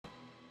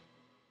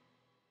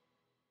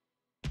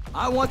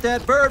I want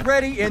that bird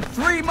ready in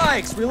 3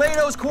 mics. Relay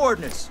those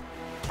coordinates.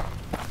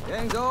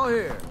 Gang's all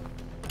here.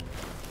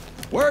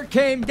 Word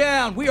came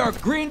down. We are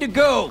green to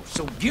go.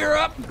 So gear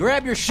up and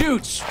grab your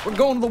chutes. We're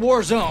going to the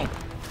war zone.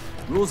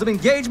 Rules of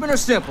engagement are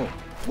simple.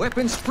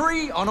 Weapons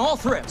free on all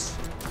threats.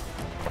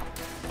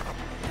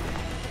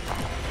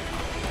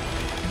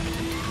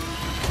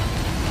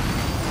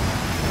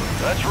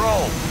 Let's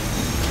roll.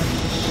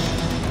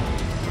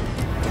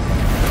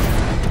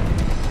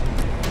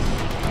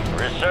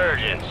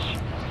 Resurgence.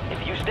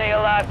 If you stay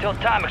alive till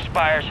time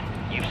expires,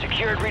 you've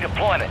secured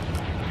redeployment.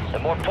 The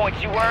more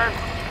points you earn,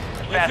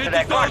 the faster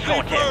that car's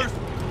going to.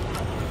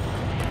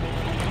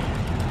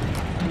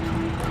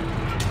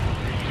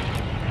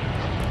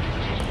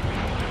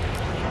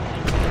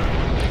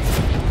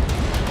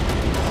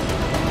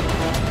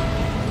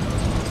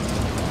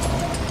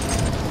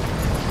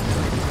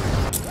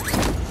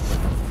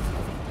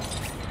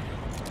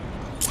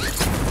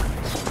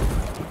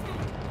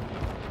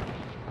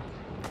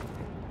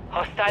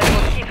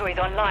 Hostile Mosquito is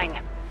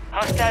online.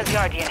 Hostile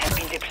Guardian has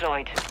been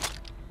deployed.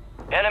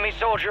 Enemy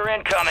soldier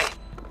incoming.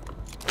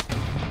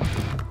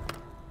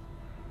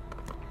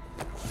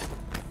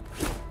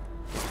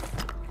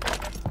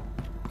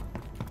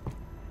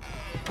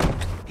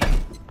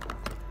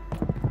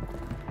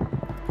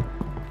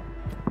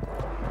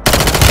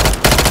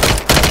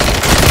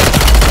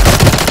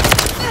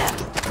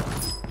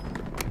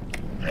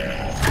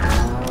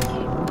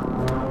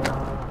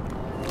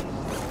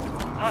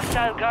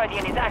 Hostile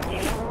Guardian is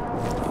active.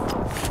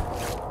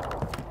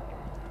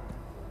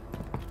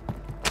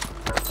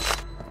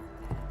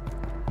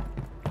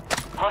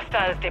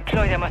 Hostiles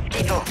deploy the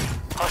Mosquito.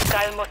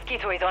 Hostile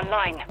Mosquito is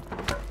online.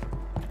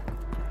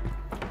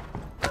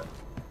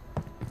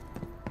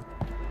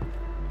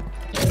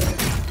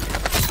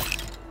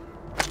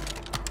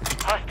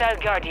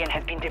 Hostile Guardian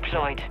has been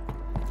deployed.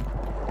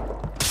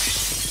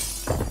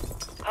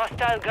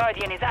 Hostile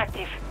Guardian is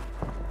active.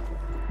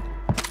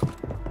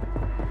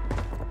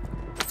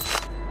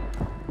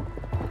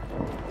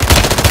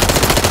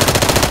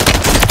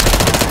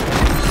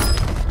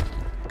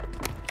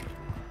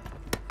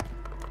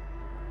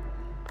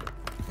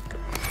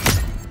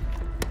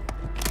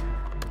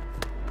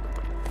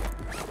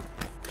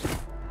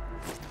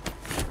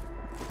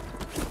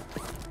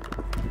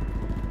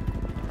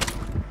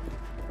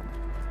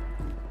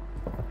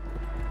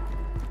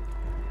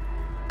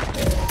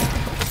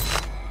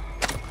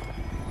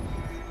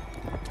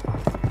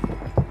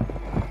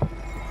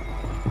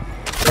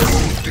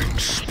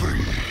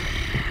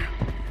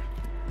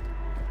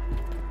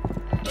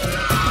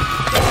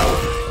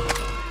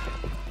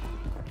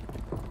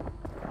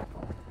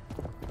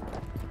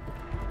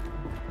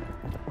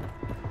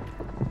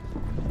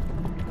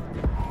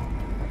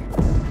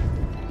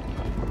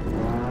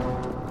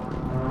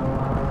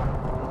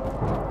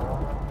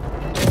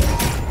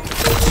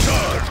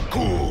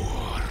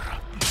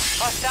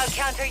 Hostile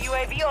counter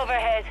UAV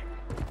overhead.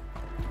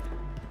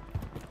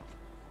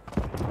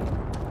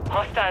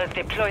 Hostiles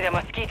deploy the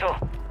Mosquito.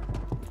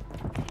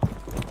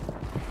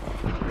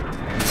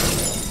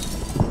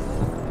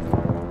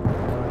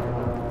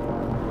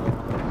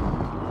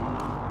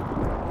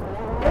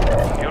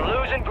 You're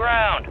losing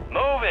ground.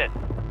 Move it.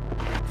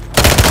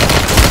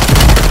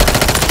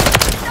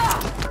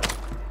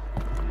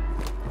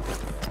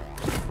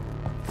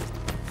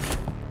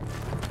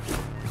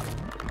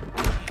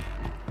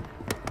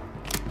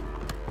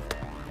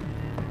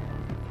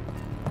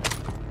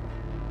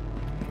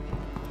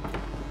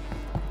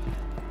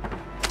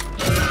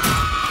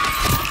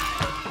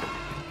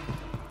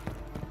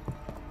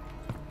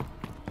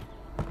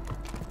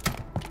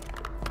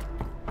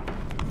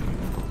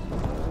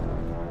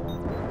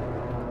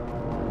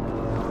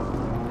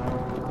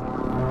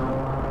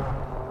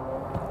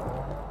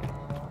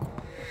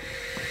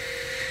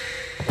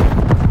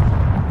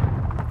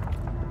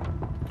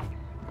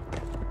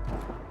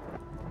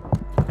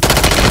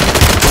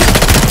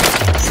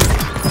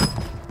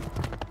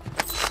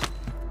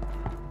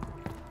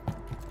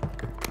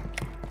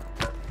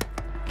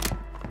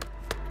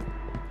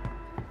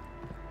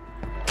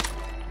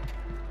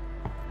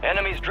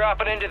 Enemies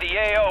dropping into the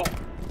AO.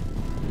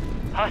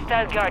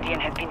 Hostile Guardian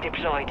has been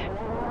deployed.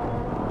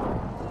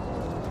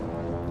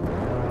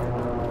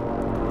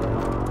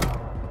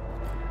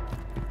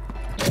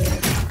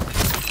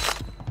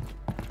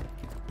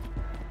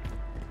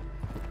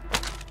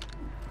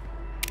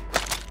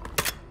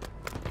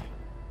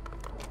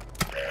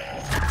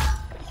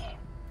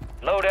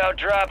 Loadout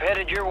drop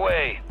headed your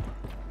way.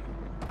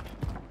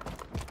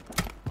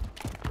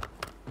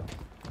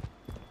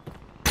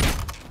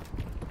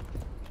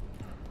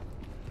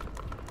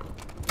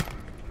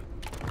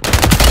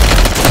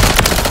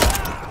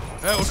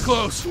 That was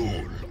close.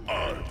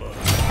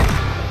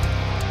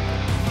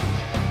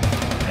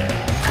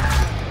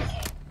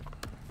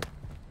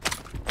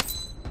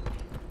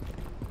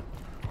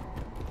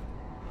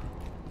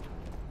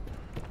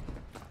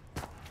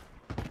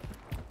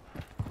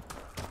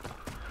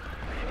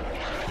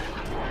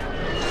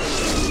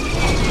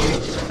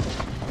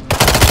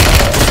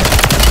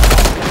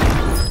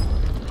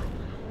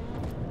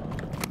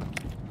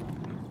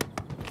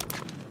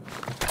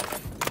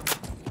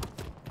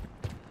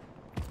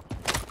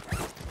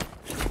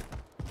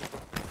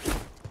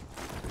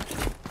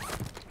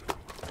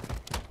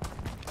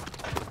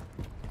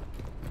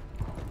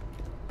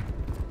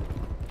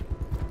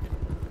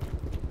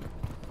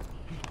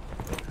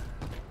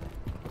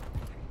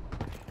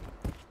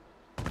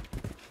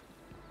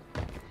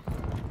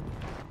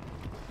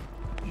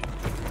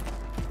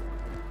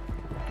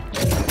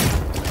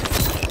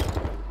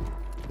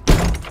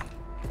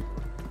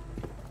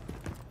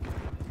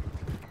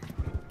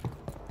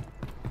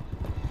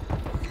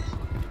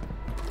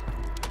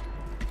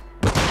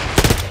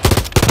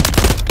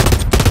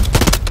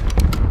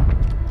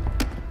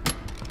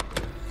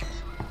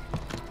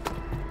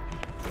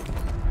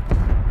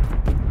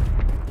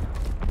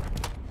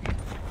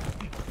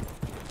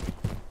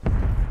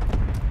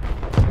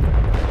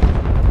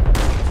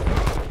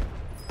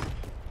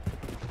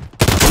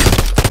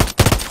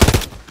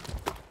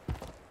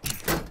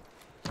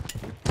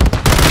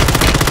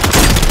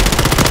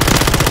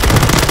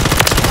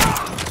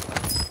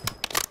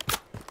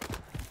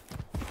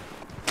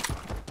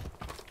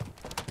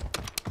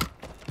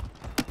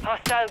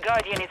 Hostile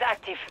Guardian is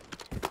active.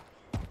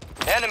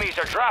 Enemies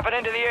are dropping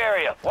into the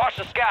area. Watch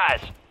the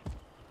skies.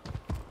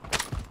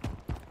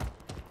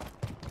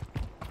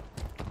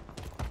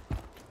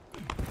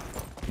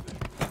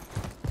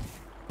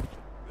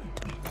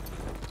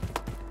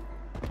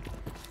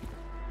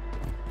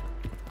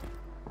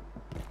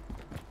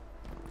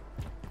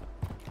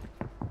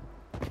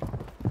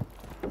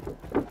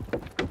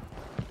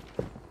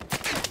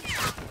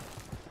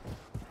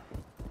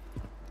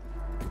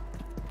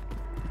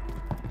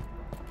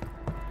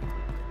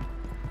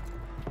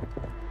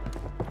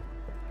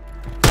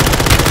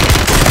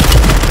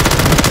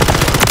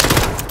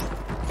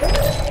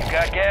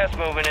 Got gas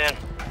moving in.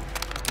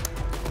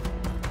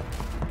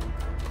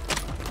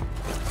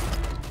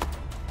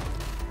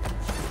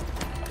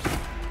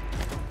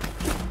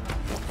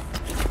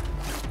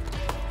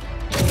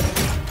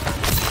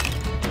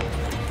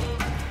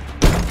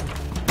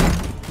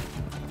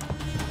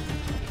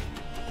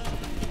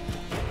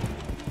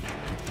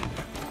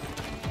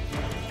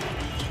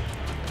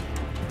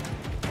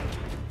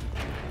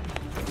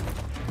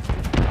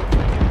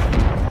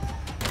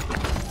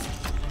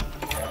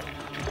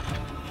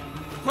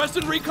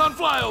 Preston recon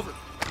flyover.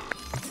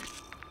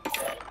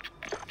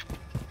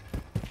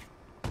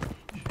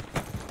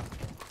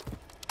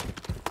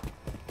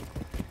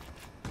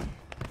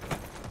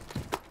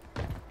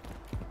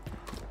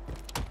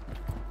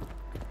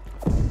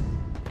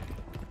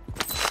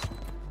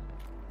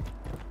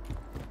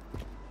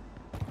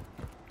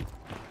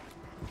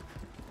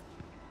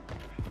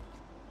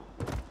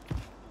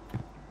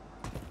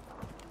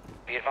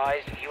 Be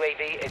advised,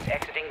 UAV is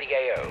exiting the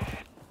AO.